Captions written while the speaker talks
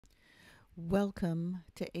Welcome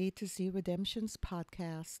to A to Z Redemption's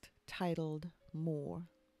podcast titled More.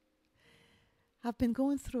 I've been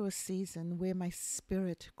going through a season where my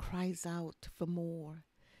spirit cries out for more.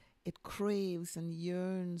 It craves and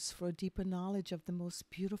yearns for a deeper knowledge of the most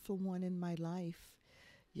beautiful one in my life,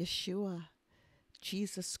 Yeshua,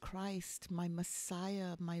 Jesus Christ, my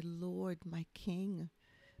Messiah, my Lord, my King,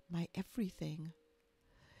 my everything.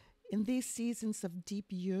 In these seasons of deep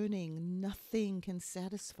yearning, nothing can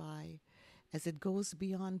satisfy as it goes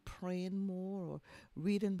beyond praying more or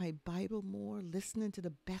reading my Bible more, listening to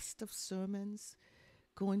the best of sermons,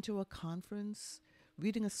 going to a conference,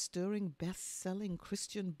 reading a stirring, best-selling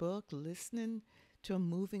Christian book, listening to a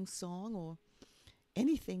moving song, or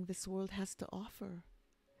anything this world has to offer.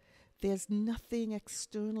 There's nothing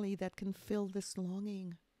externally that can fill this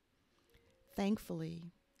longing.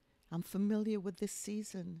 Thankfully, I'm familiar with this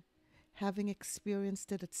season, having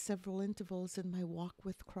experienced it at several intervals in my walk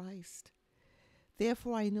with Christ.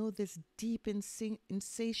 Therefore, I know this deep,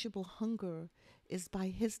 insatiable hunger is by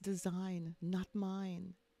His design, not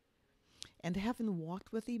mine. And having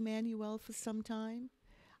walked with Emmanuel for some time,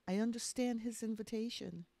 I understand His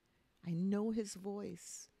invitation. I know His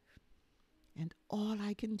voice. And all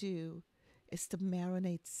I can do is to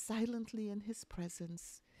marinate silently in His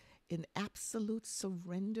presence, in absolute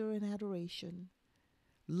surrender and adoration,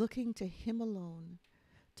 looking to Him alone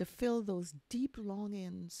to fill those deep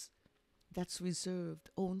longings that's reserved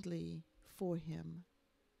only for Him.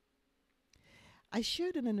 I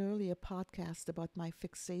shared in an earlier podcast about my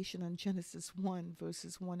fixation on Genesis 1,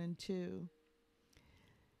 verses 1 and 2.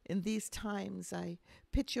 In these times, I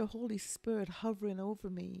picture Holy Spirit hovering over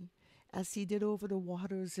me as He did over the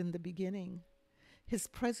waters in the beginning, His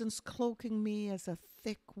presence cloaking me as a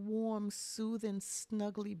thick, warm, soothing,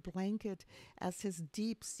 snuggly blanket as His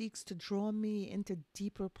deep seeks to draw me into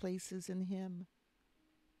deeper places in Him.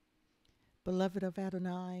 Beloved of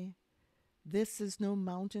Adonai, this is no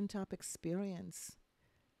mountaintop experience.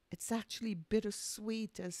 It's actually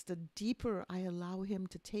bittersweet as the deeper I allow Him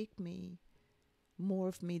to take me, more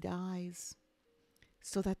of me dies,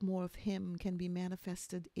 so that more of Him can be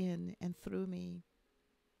manifested in and through me.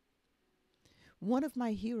 One of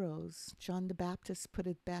my heroes, John the Baptist, put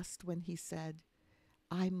it best when he said,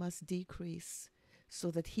 "I must decrease so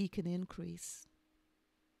that He can increase."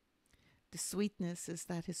 The sweetness is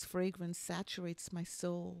that His fragrance saturates my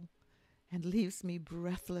soul and leaves me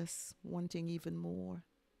breathless, wanting even more.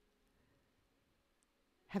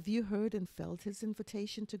 Have you heard and felt His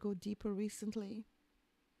invitation to go deeper recently?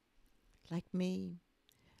 Like me,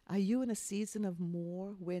 are you in a season of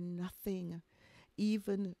more where nothing,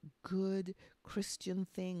 even good Christian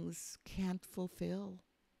things, can't fulfill?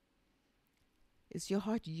 Is your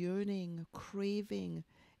heart yearning, craving,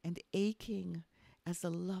 and aching as a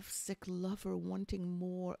lovesick lover wanting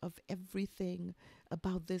more of everything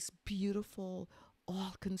about this beautiful,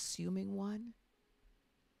 all-consuming one?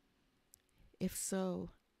 If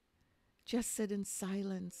so, just sit in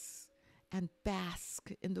silence and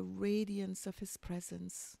bask in the radiance of His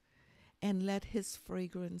presence and let His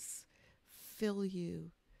fragrance fill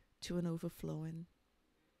you to an overflowing.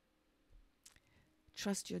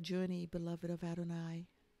 Trust your journey, beloved of Adonai,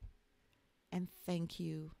 and thank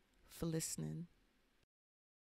you for listening.